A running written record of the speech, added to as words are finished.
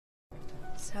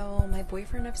So my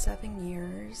boyfriend of 7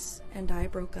 years and I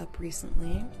broke up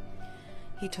recently.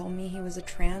 He told me he was a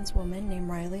trans woman named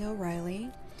Riley O'Reilly,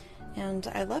 and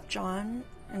I loved John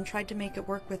and tried to make it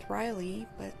work with Riley,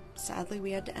 but sadly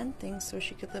we had to end things so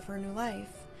she could live her new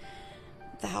life.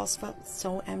 The house felt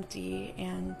so empty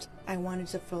and I wanted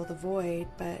to fill the void,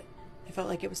 but I felt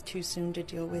like it was too soon to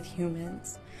deal with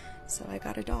humans. So I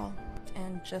got a doll,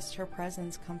 and just her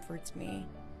presence comforts me.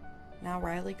 Now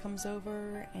Riley comes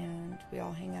over and we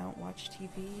all hang out and watch TV,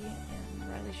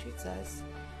 and Riley shoots us,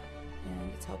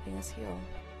 and it's helping us heal.